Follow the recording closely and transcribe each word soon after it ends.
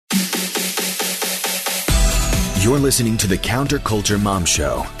You're listening to the Counterculture Mom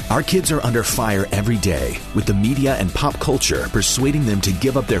Show. Our kids are under fire every day, with the media and pop culture persuading them to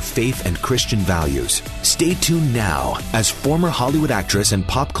give up their faith and Christian values. Stay tuned now as former Hollywood actress and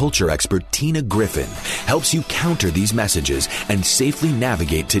pop culture expert Tina Griffin helps you counter these messages and safely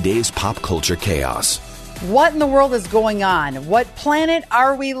navigate today's pop culture chaos. What in the world is going on? What planet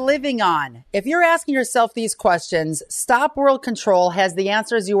are we living on? If you're asking yourself these questions, Stop World Control has the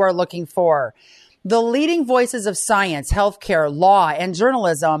answers you are looking for. The leading voices of science, healthcare, law, and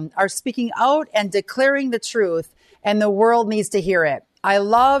journalism are speaking out and declaring the truth, and the world needs to hear it. I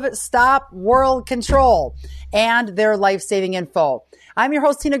love Stop World Control and their life-saving info. I'm your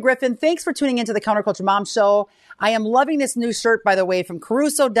host, Tina Griffin. Thanks for tuning into the Counterculture Mom Show. I am loving this new shirt, by the way, from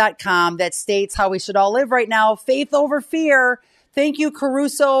Caruso.com that states how we should all live right now. Faith over fear. Thank you,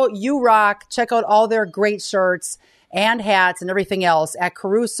 Caruso. You rock. Check out all their great shirts and hats and everything else at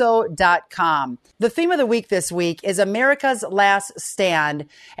Caruso.com. The theme of the week this week is America's Last Stand.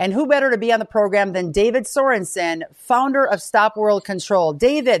 And who better to be on the program than David Sorensen, founder of Stop World Control.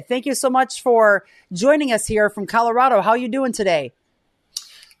 David, thank you so much for joining us here from Colorado. How are you doing today?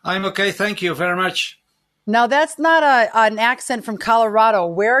 I'm okay. Thank you very much. Now, that's not an accent from Colorado.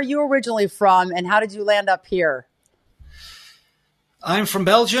 Where are you originally from and how did you land up here? I'm from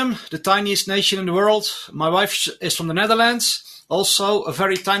Belgium, the tiniest nation in the world. My wife is from the Netherlands, also a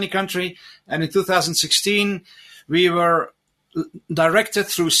very tiny country. And in 2016, we were directed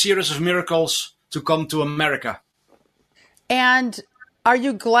through a series of miracles to come to America. And are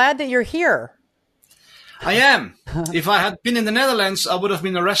you glad that you're here? I am. If I had been in the Netherlands, I would have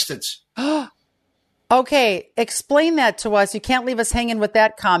been arrested. Okay, explain that to us. You can't leave us hanging with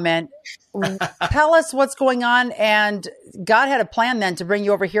that comment. Tell us what's going on, and God had a plan then to bring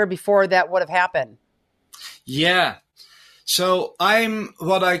you over here before that would have happened. Yeah. So I'm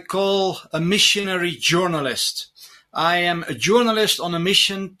what I call a missionary journalist. I am a journalist on a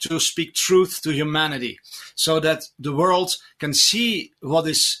mission to speak truth to humanity so that the world can see what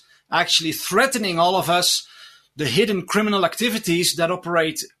is actually threatening all of us, the hidden criminal activities that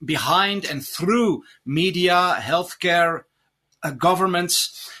operate behind and through media, healthcare,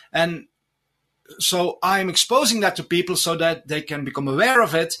 governments. And so I'm exposing that to people so that they can become aware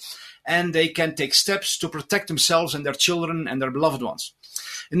of it and they can take steps to protect themselves and their children and their beloved ones.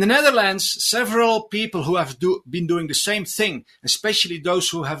 In the Netherlands, several people who have been doing the same thing, especially those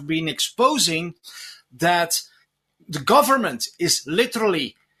who have been exposing that the government is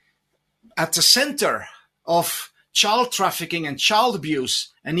literally at the center of child trafficking and child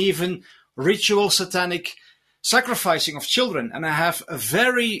abuse and even ritual satanic sacrificing of children. And I have a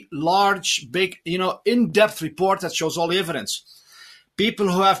very large, big, in-depth report that shows all the evidence.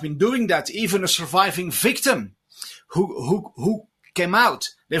 People who have been doing that, even a surviving victim who came out,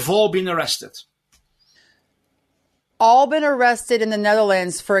 they've all been arrested. All been arrested in the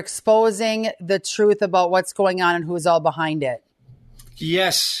Netherlands for exposing the truth about what's going on and who's all behind it.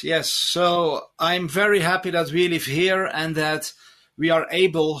 Yes. So I'm very happy that we live here and that we are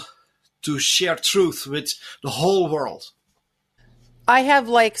able to share truth with the whole world. I have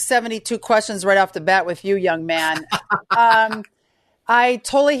like 72 questions right off the bat with you, young man. I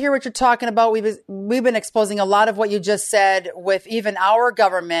totally hear what you're talking about. We've been exposing a lot of what you just said with even our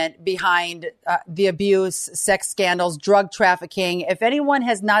government behind the abuse, sex scandals, drug trafficking. If anyone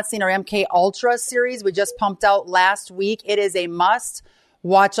has not seen our MK Ultra series we just pumped out last week, it is a must.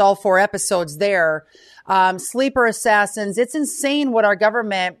 Watch all 4 episodes there. Sleeper assassins. It's insane what our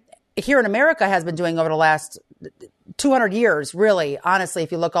government here in America has been doing over the last 200 years, really, honestly,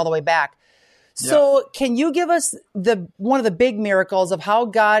 if you look all the way back. So Can you give us one of the big miracles of how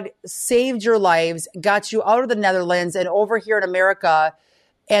God saved your lives, got you out of the Netherlands and over here in America,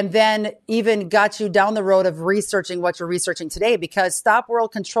 and then even got you down the road of researching what you're researching today? Because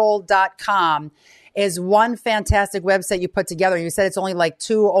StopWorldControl.com is one fantastic website you put together. You said it's only like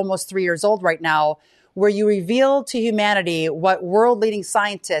 2, almost 3 years old right now, where you reveal to humanity what world-leading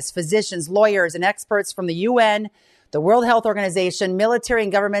scientists, physicians, lawyers, and experts from the UN, the World Health Organization, military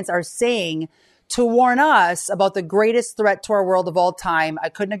and governments are saying to warn us about the greatest threat to our world of all time. I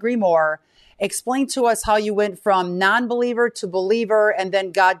couldn't agree more. Explain to us how you went from non-believer to believer and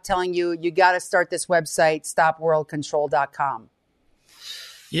then God telling you, you got to start this website, StopWorldControl.com.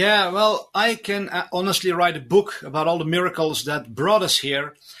 Yeah, well, I can honestly write a book about all the miracles that brought us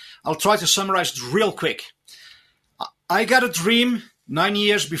here. I'll try to summarize it real quick. I got a dream 9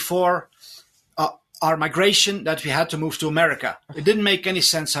 years before our migration that we had to move to America. It didn't make any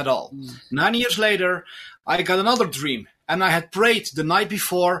sense at all. 9 years later, I got another dream and I had prayed the night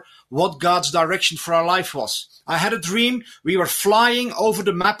before what God's direction for our life was. I had a dream. We were flying over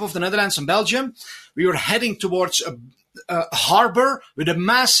the map of the Netherlands and Belgium. We were heading towards a harbor with a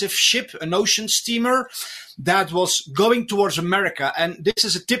massive ship, an ocean steamer that was going towards America. And this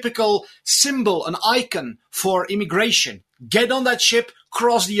is a typical symbol, an icon for immigration. Get on that ship,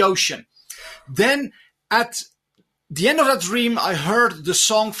 cross the ocean. Then at the end of that dream, I heard the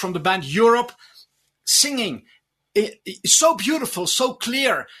song from the band Europe singing. It's so beautiful, so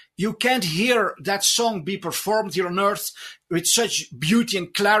clear. You can't hear that song be performed here on earth with such beauty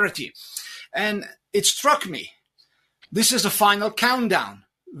and clarity. And it struck me. This is the final countdown.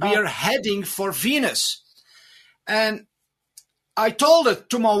 We are heading for Venus. And I told it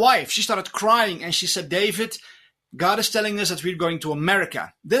to my wife. She started crying and she said, David, God is telling us that we're going to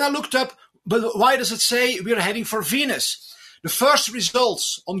America. Then I looked up, but why does it say we're heading for Venus? The first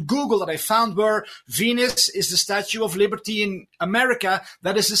results on Google that I found were Venus is the Statue of Liberty in America.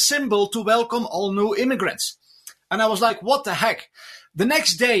 That is a symbol to welcome all new immigrants. And I was like, what the heck? The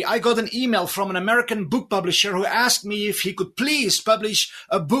next day, I got an email from an American book publisher who asked me if he could please publish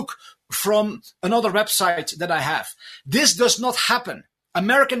a book from another website that I have. This does not happen.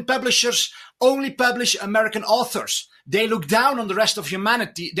 American publishers only publish American authors. They look down on the rest of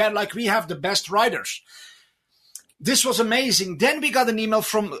humanity. They're like, we have the best writers. This was amazing. Then we got an email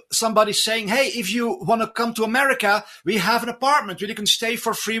from somebody saying, hey, if you want to come to America, we have an apartment where you can stay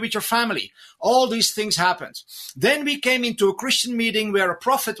for free with your family. All these things happened. Then we came into a Christian meeting where a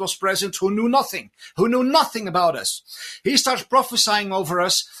prophet was present who knew nothing about us. He starts prophesying over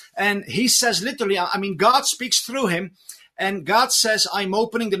us, and he says literally, God speaks through him, and God says, I'm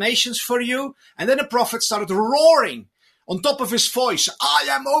opening the nations for you. And then the prophet started roaring on top of his voice, I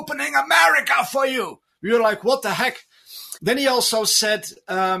am opening America for you. We were like, what the heck? Then he also said,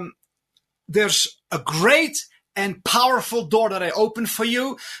 there's a great and powerful door that I open for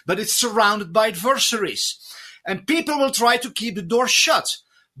you, but it's surrounded by adversaries. And people will try to keep the door shut.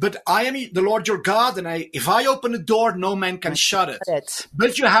 But I am the Lord your God, and if I open the door, no man can shut it.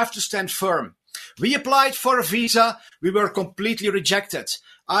 But you have to stand firm. We applied for a visa. We were completely rejected.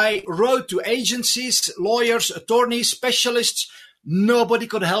 I wrote to agencies, lawyers, attorneys, specialists. Nobody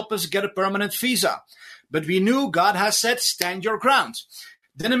could help us get a permanent visa. But we knew God has said, stand your ground.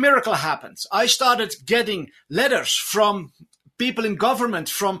 Then a miracle happened. I started getting letters from people in government,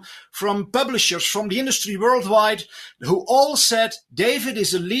 from publishers, from the industry worldwide, who all said, David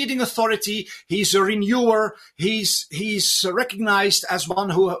is a leading authority. He's a renewer. He's recognized as one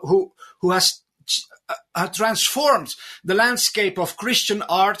who has transformed the landscape of Christian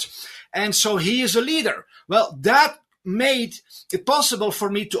art. And so he is a leader. Well, that made it possible for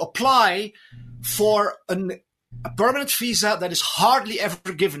me to apply for a permanent visa that is hardly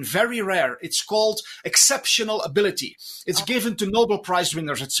ever given, very rare. It's called exceptional ability. It's given to Nobel Prize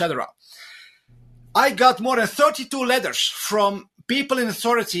winners, etc. I got more than 32 letters from people in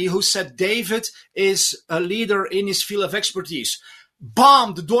authority who said David is a leader in his field of expertise.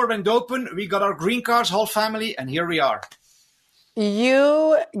 Bam! The door went open. We got our green cards, whole family, and here we are.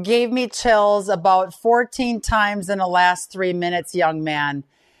 You gave me chills about 14 times in the last 3 minutes, young man.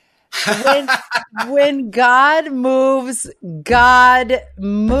 When God moves, God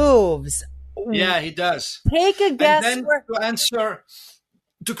moves. Yeah, he does. Take a guess. And then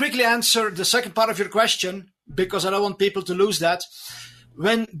to quickly answer the second part of your question, because I don't want people to lose that.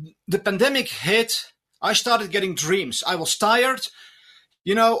 When the pandemic hit, I started getting dreams. I was tired.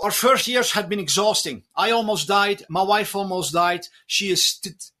 You know, our first years had been exhausting. I almost died. My wife almost died. She is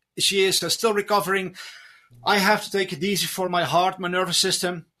still recovering. I have to take it easy for my heart, my nervous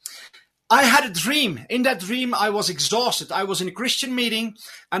system. I had a dream. In that dream, I was exhausted. I was in a Christian meeting,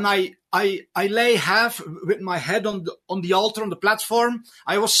 and I lay half with my head on the altar, on the platform.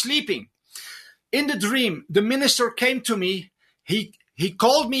 I was sleeping. In the dream, the minister came to me. He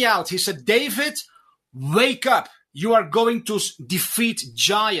called me out. He said, David, wake up. You are going to defeat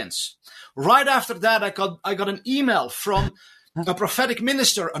giants. Right after that, I got an email from a prophetic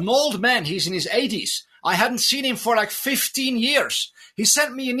minister, an old man. He's in his 80s. I hadn't seen him for like 15 years. He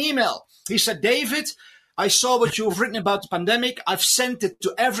sent me an email. He said, David, I saw what you've written about the pandemic. I've sent it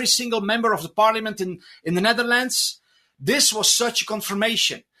to every single member of the parliament in the Netherlands. This was such a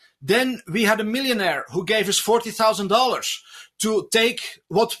confirmation. Then we had a millionaire who gave us $40,000 to take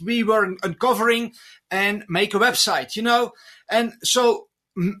what we were uncovering and make a website, you know. And so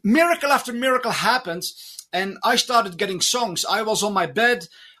miracle after miracle happened, and I started getting songs. I was on my bed.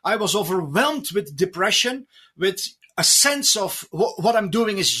 I was overwhelmed with depression, with a sense of what I'm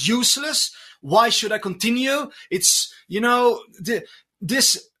doing is useless. Why should I continue? It's, you know,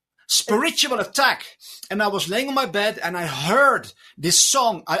 spiritual attack. And I was laying on my bed and I heard this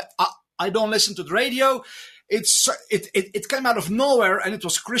song. I don't listen to the radio. It came out of nowhere and it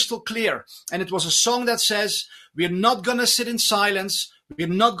was crystal clear. And it was a song that says, we're not going to sit in silence. We're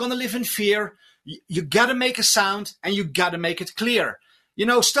not going to live in fear. You got to make a sound and you got to make it clear. You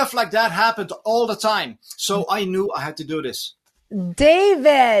know, stuff like that happened all the time. So I knew I had to do this.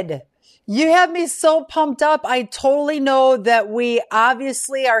 David, you have me so pumped up. I totally know that we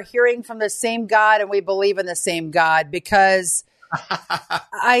obviously are hearing from the same God and we believe in the same God, because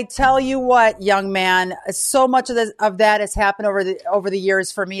I tell you what, young man, so much of that has happened over the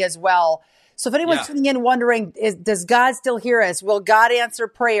years for me as well. So if anyone's tuning in wondering, does God still hear us? Will God answer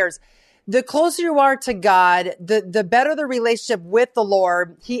prayers? The closer you are to God, the better the relationship with the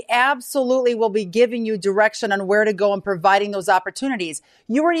Lord. He absolutely will be giving you direction on where to go and providing those opportunities.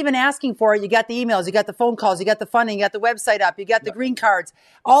 You weren't even asking for it. You got the emails, you got the phone calls, you got the funding, you got the website up, you got the green cards,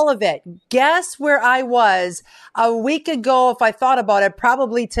 all of it. Guess where I was a week ago, if I thought about it,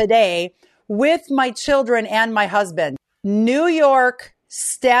 probably today, with my children and my husband. New York,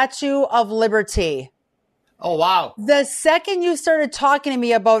 Statue of Liberty. Oh, wow. The second you started talking to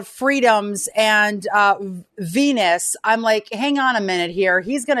me about freedoms and Venus, I'm like, hang on a minute here.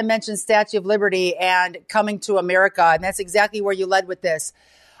 He's going to mention Statue of Liberty and coming to America. And that's exactly where you led with this.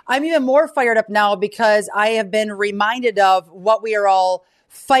 I'm even more fired up now because I have been reminded of what we are all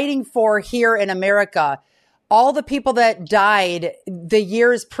fighting for here in America. All the people that died the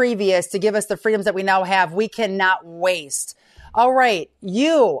years previous to give us the freedoms that we now have, we cannot waste. All right.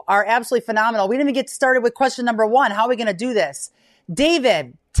 You are absolutely phenomenal. We didn't even get started with question number 1. How are we going to do this?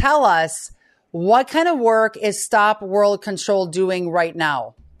 David, tell us, what kind of work is Stop World Control doing right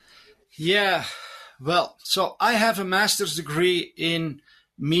now? Yeah, well, so I have a master's degree in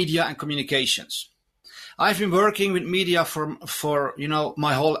media and communications. I've been working with media for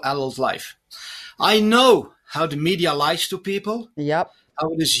my whole adult life. I know how the media lies to people. Yep. How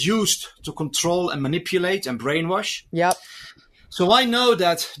it is used to control and manipulate and brainwash. Yep. So I know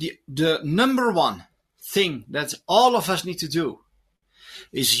that the number one thing that all of us need to do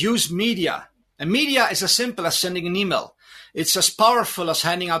is use media. And media is as simple as sending an email. It's as powerful as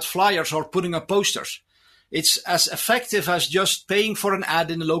handing out flyers or putting up posters. It's as effective as just paying for an ad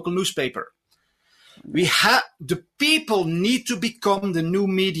in the local newspaper. The people need to become the new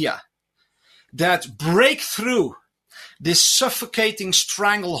media that break through this suffocating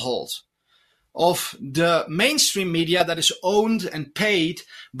stranglehold of the mainstream media that is owned and paid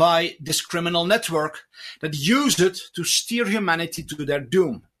by this criminal network that use it to steer humanity to their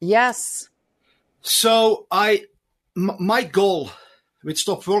doom. Yes. So my goal with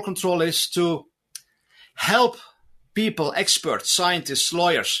Stop World Control is to help people, experts, scientists,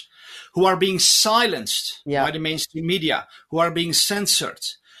 lawyers, who are being silenced by the mainstream media, who are being censored,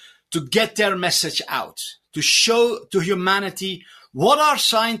 to get their message out, to show to humanity what are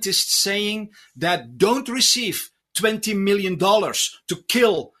scientists saying that don't receive $20 million to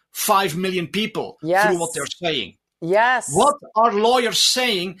kill 5 million people through what they're saying. Yes. What are lawyers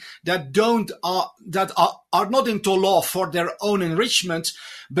saying that are not into law for their own enrichment,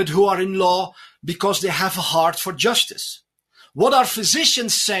 but who are in law because they have a heart for justice? What are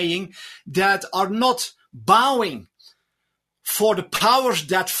physicians saying that are not bowing for the powers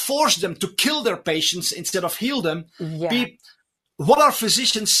that force them to kill their patients instead of heal them? Yeah. What are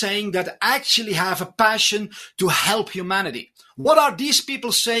physicians saying that actually have a passion to help humanity? What are these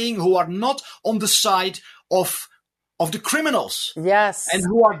people saying who are not on the side of the criminals? Yes. And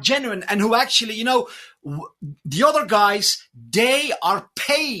who are genuine and who actually, the other guys, they are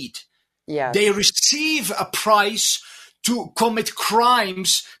paid. Yes. They receive a price to commit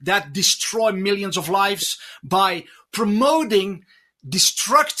crimes that destroy millions of lives by promoting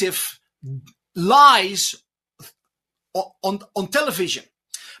destructive lies on television.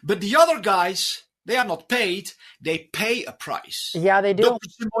 But the other guys, they are not paid. They pay a price. Yeah, they do. Dr.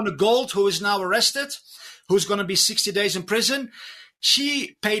 Simone Gold, who is now arrested, who's going to be 60 days in prison,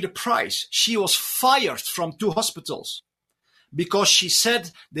 she paid a price. She was fired from 2 hospitals because she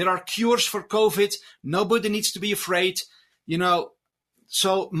said there are cures for COVID. Nobody needs to be afraid.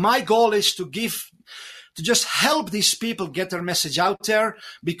 So my goal is to just help these people get their message out there,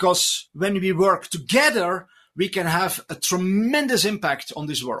 because when we work together, we can have a tremendous impact on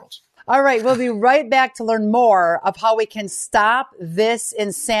this world. All right. We'll be right back to learn more of how we can stop this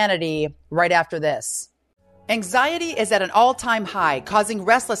insanity right after this. Anxiety is at an all-time high, causing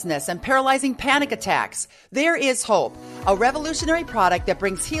restlessness and paralyzing panic attacks. There is hope, a revolutionary product that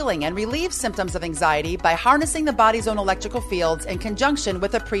brings healing and relieves symptoms of anxiety by harnessing the body's own electrical fields in conjunction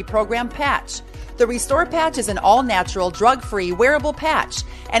with a pre-programmed patch. The Restore Patch is an all-natural, drug-free, wearable patch,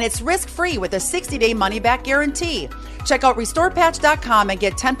 and it's risk-free with a 60-day money-back guarantee. Check out restorepatch.com and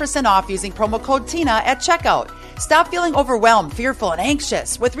get 10% off using promo code TINA at checkout. Stop feeling overwhelmed, fearful, and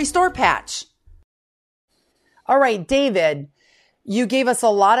anxious with Restore Patch. All right, David, you gave us a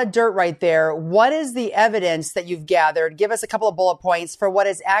lot of dirt right there. What is the evidence that you've gathered? Give us a couple of bullet points for what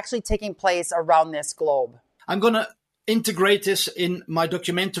is actually taking place around this globe. I'm going to integrate this in my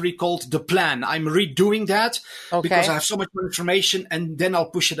documentary called The Plan. I'm redoing that because I have so much more information, and then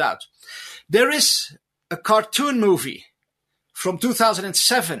I'll push it out. There is a cartoon movie from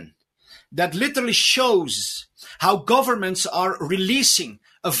 2007 that literally shows how governments are releasing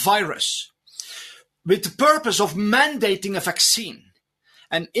a virus with the purpose of mandating a vaccine.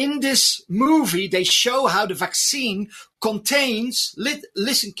 And in this movie, they show how the vaccine contains,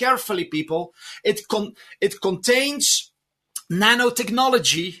 listen carefully, people, it contains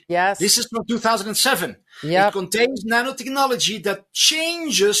nanotechnology. Yes. This is from 2007. Yep. It contains nanotechnology that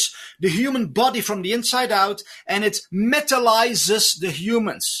changes the human body from the inside out, and it metallizes the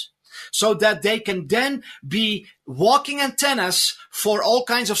humans so that they can then be walking antennas for all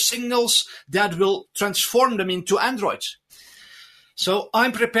kinds of signals that will transform them into androids. So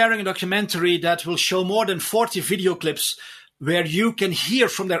I'm preparing a documentary that will show more than 40 video clips where you can hear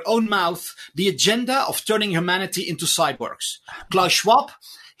from their own mouth the agenda of turning humanity into cyborgs. Klaus Schwab,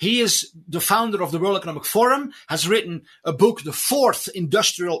 he is the founder of the World Economic Forum, has written a book, The Fourth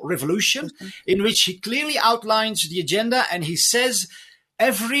Industrial Revolution, in which he clearly outlines the agenda, and he says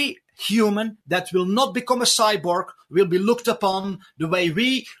every human that will not become a cyborg will be looked upon the way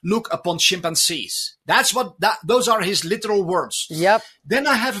we look upon chimpanzees. Those are his literal words. Yep. Then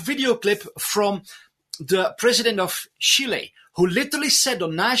I have a video clip from the president of Chile, who literally said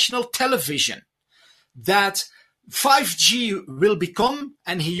on national television that 5G will become,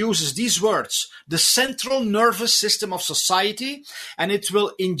 and he uses these words, the central nervous system of society, and it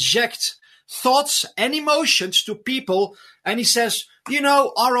will inject thoughts and emotions to people. And he says,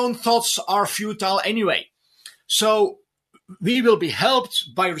 our own thoughts are futile anyway. So we will be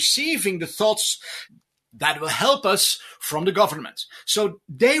helped by receiving the thoughts that will help us from the government. So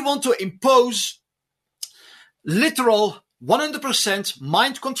they want to impose literal 100%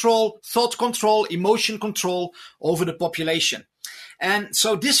 mind control, thought control, emotion control over the population. And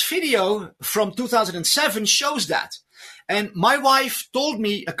so this video from 2007 shows that. And my wife told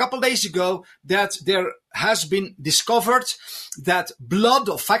me a couple of days ago that there has been discovered that blood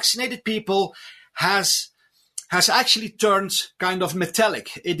of vaccinated people has actually turned kind of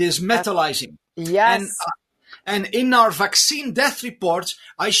metallic. It is metallizing. Yes. And in our vaccine death report,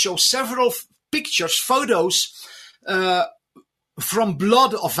 I show several pictures, photos from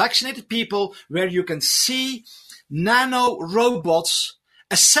blood of vaccinated people where you can see nano robots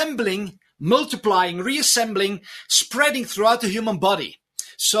assembling, multiplying, reassembling, spreading throughout the human body.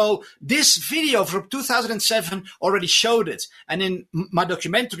 So this video from 2007 already showed it. And in my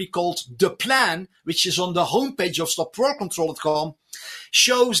documentary called The Plan, which is on the homepage of stopworldcontrol.com,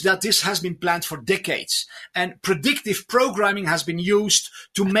 shows that this has been planned for decades. And predictive programming has been used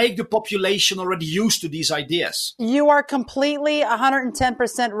to make the population already used to these ideas. You are completely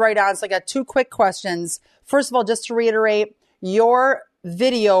 110% right on. So I got two quick questions. First of all, just to reiterate, your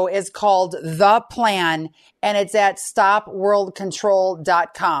video is called The Plan, and it's at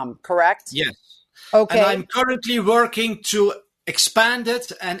stopworldcontrol.com, correct? Yes. Okay. And I'm currently working to expand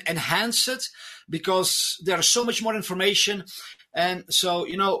it and enhance it because there's so much more information. And so,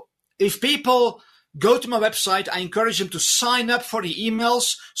 if people go to my website, I encourage them to sign up for the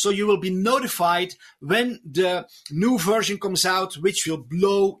emails so you will be notified when the new version comes out, which will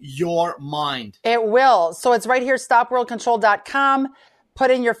blow your mind. It will. So it's right here, stopworldcontrol.com. Put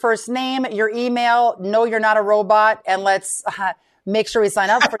in your first name, your email, know you're not a robot, and let's make sure we sign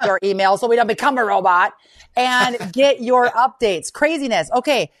up for your email so we don't become a robot, and get your updates. Craziness.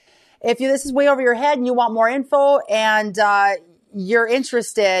 Okay. If this is way over your head and you want more info and you're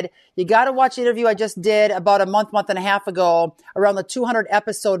interested, you got to watch the interview I just did about a month and a half ago around the 200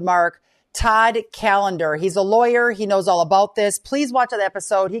 episode mark. Todd Callender. He's a lawyer. He knows all about this. Please watch that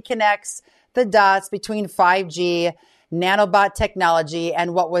episode. He connects the dots between 5G, nanobot technology,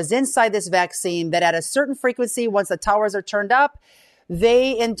 and what was inside this vaccine that at a certain frequency, once the towers are turned up,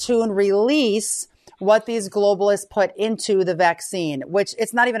 they in tune release what these globalists put into the vaccine, which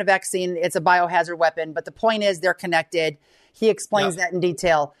it's not even a vaccine. It's a biohazard weapon. But the point is they're connected. He explains that in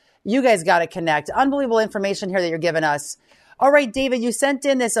detail. You guys got to connect. Unbelievable information here that you're giving us. All right, David, you sent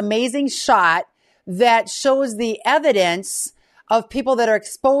in this amazing shot that shows the evidence of people that are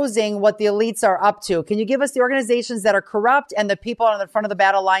exposing what the elites are up to. Can you give us the organizations that are corrupt and the people on the front of the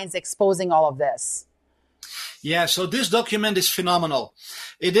battle lines exposing all of this? Yeah, so this document is phenomenal.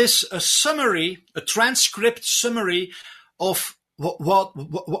 It is a summary, a transcript summary of what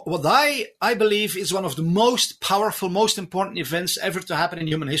I believe is one of the most powerful, most important events ever to happen in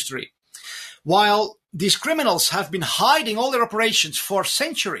human history. While these criminals have been hiding all their operations for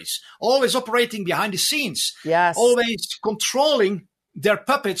centuries, always operating behind the scenes, yes, always controlling their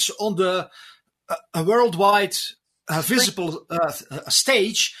puppets on the worldwide visible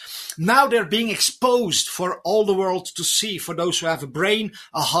stage, now they're being exposed for all the world to see, for those who have a brain,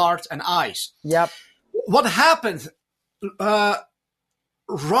 a heart, and eyes. Yep. What happened?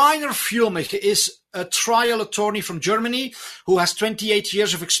 Rainer Fuhrmich is a trial attorney from Germany who has 28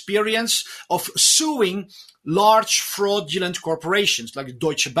 years of experience of suing large fraudulent corporations like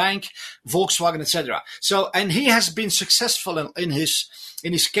Deutsche Bank, Volkswagen, etc. So, and he has been successful in his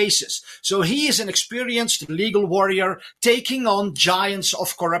cases. So he is an experienced legal warrior taking on giants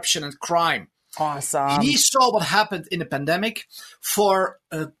of corruption and crime. Awesome. He saw what happened in the pandemic. For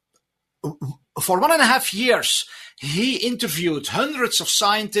 1.5 years, he interviewed hundreds of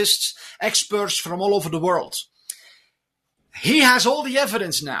scientists, experts from all over the world. He has all the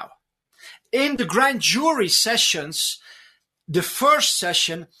evidence now. In the grand jury sessions, the first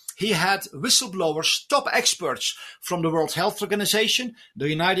session, he had whistleblowers, top experts from the World Health Organization, the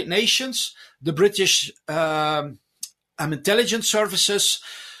United Nations, the British intelligence services,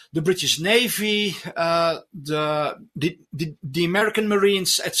 the British Navy, the American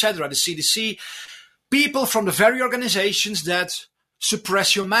Marines, etc., the CDC, people from the very organizations that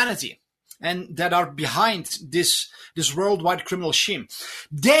suppress humanity and that are behind this worldwide criminal regime.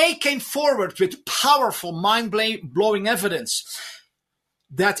 They came forward with powerful, mind-blowing evidence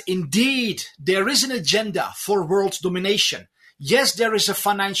that indeed there is an agenda for world domination. Yes, there is a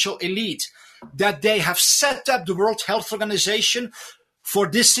financial elite, that they have set up the World Health Organization for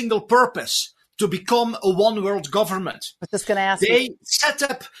this single purpose, to become a one world government. I was just going to ask They you. set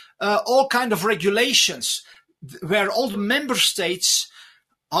up all kind of regulations where all the member states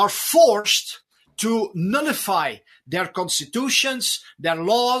are forced to nullify their constitutions, their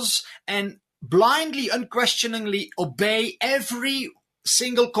laws, and blindly, unquestioningly obey every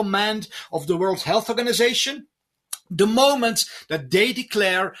single command of the World Health Organization the moment that they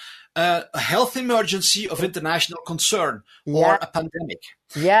declare a health emergency of international concern or a pandemic.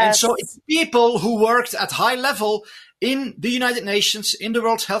 Yes. And so it's people who worked at high level in the United Nations, in the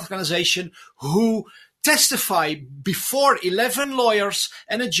World Health Organization, who testify before 11 lawyers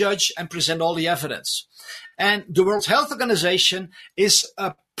and a judge and present all the evidence. And the World Health Organization is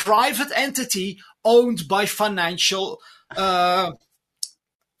a private entity owned by financial elites.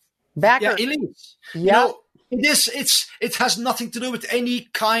 Yeah. It has nothing to do with any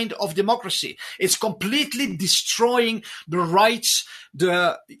kind of democracy. It's completely destroying the rights,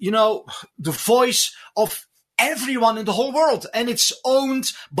 the voice of everyone in the whole world. And it's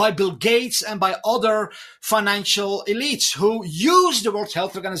owned by Bill Gates and by other financial elites who use the World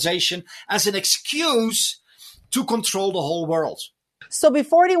Health Organization as an excuse to control the whole world. So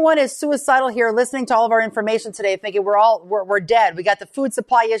before anyone is suicidal here, listening to all of our information today, thinking we're dead. We got the food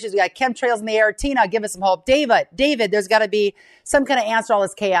supply issues. We got chemtrails in the air. Tina, give us some hope. David, there's got to be some kind of answer to all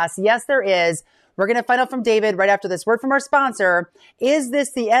this chaos. Yes, there is. We're going to find out from David right after this word from our sponsor. Is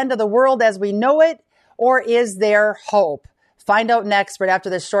this the end of the world as we know it, or is there hope? Find out next right after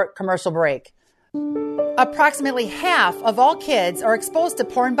this short commercial break. Approximately half of all kids are exposed to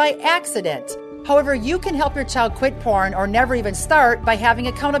porn by accident. However, you can help your child quit porn or never even start by having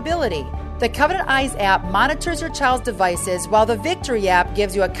accountability. The Covenant Eyes app monitors your child's devices, while the Victory app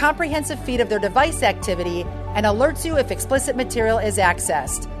gives you a comprehensive feed of their device activity and alerts you if explicit material is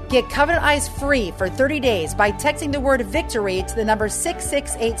accessed. Get Covenant Eyes free for 30 days by texting the word VICTORY to the number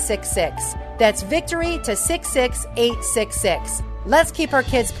 66866. That's VICTORY to 66866. Let's keep our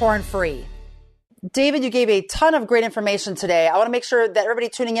kids porn free. David, you gave a ton of great information today. I want to make sure that everybody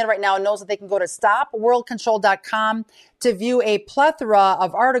tuning in right now knows that they can go to stopworldcontrol.com to view a plethora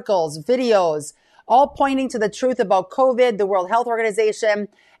of articles, videos, all pointing to the truth about COVID, the World Health Organization.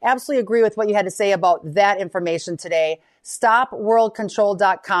 Absolutely agree with what you had to say about that information today.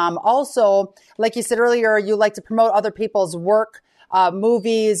 Stopworldcontrol.com. Also, like you said earlier, you like to promote other people's work,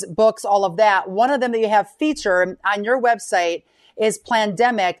 movies, books, all of that. One of them that you have featured on your website is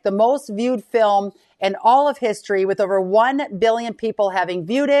Plandemic, the most viewed film in all of history, with over 1 billion people having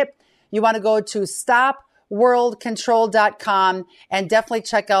viewed it. You want to go to stopworldcontrol.com and definitely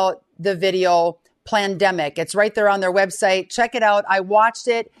check out the video Plandemic. It's right there on their website. Check it out. I watched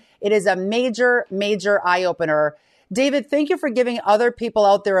it. It is a major, major eye-opener. David, thank you for giving other people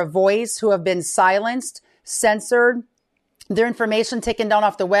out there a voice who have been silenced, censored, their information taken down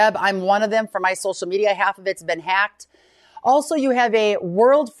off the web. I'm one of them for my social media. Half of it's been hacked. Also, you have a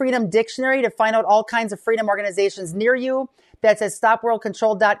World Freedom Dictionary to find out all kinds of freedom organizations near you. That's at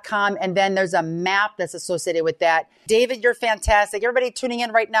stopworldcontrol.com. And then there's a map that's associated with that. David, you're fantastic. Everybody tuning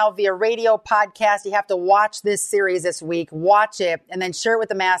in right now via radio, podcast, you have to watch this series this week. Watch it and then share it with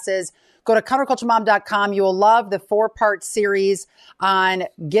the masses. Go to counterculturemom.com. You will love the 4-part series on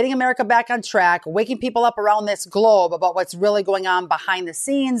getting America back on track, waking people up around this globe about what's really going on behind the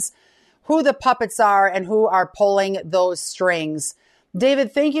scenes, who the puppets are, and who are pulling those strings.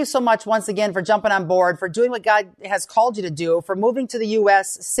 David, thank you so much once again for jumping on board, for doing what God has called you to do, for moving to the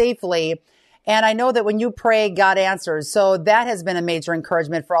U.S. safely. And I know that when you pray, God answers. So that has been a major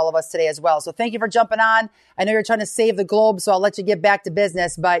encouragement for all of us today as well. So thank you for jumping on. I know you're trying to save the globe, so I'll let you get back to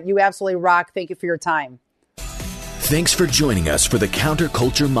business, but you absolutely rock. Thank you for your time. Thanks for joining us for the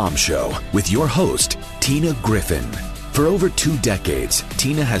Counterculture Mom Show with your host, Tina Griffin. For over 2 decades,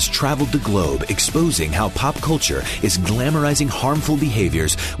 Tina has traveled the globe exposing how pop culture is glamorizing harmful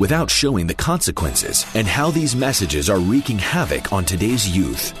behaviors without showing the consequences, and how these messages are wreaking havoc on today's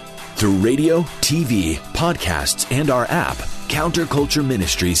youth. Through radio, TV, podcasts, and our app, Counterculture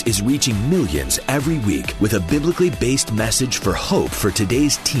Ministries is reaching millions every week with a biblically based message for hope for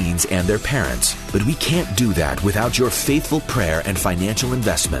today's teens and their parents. But we can't do that without your faithful prayer and financial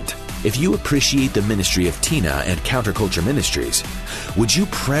investment. If you appreciate the ministry of Tina and Counterculture Ministries, would you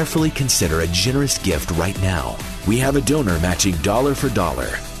prayerfully consider a generous gift right now? We have a donor matching dollar for dollar.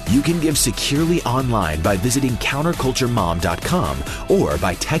 You can give securely online by visiting counterculturemom.com or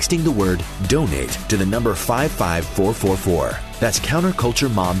by texting the word donate to the number 55444. That's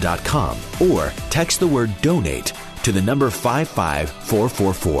counterculturemom.com or text the word donate to the number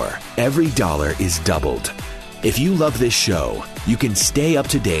 55444. Every dollar is doubled. If you love this show, you can stay up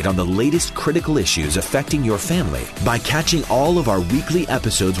to date on the latest critical issues affecting your family by catching all of our weekly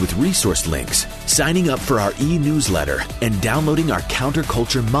episodes with resource links, signing up for our e-newsletter, and downloading our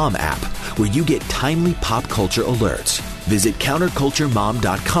Counterculture Mom app, where you get timely pop culture alerts. Visit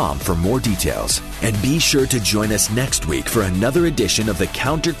counterculturemom.com for more details. And be sure to join us next week for another edition of the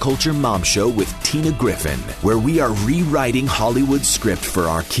Counterculture Mom Show with Tina Griffin, where we are rewriting Hollywood's script for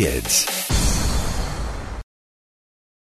our kids.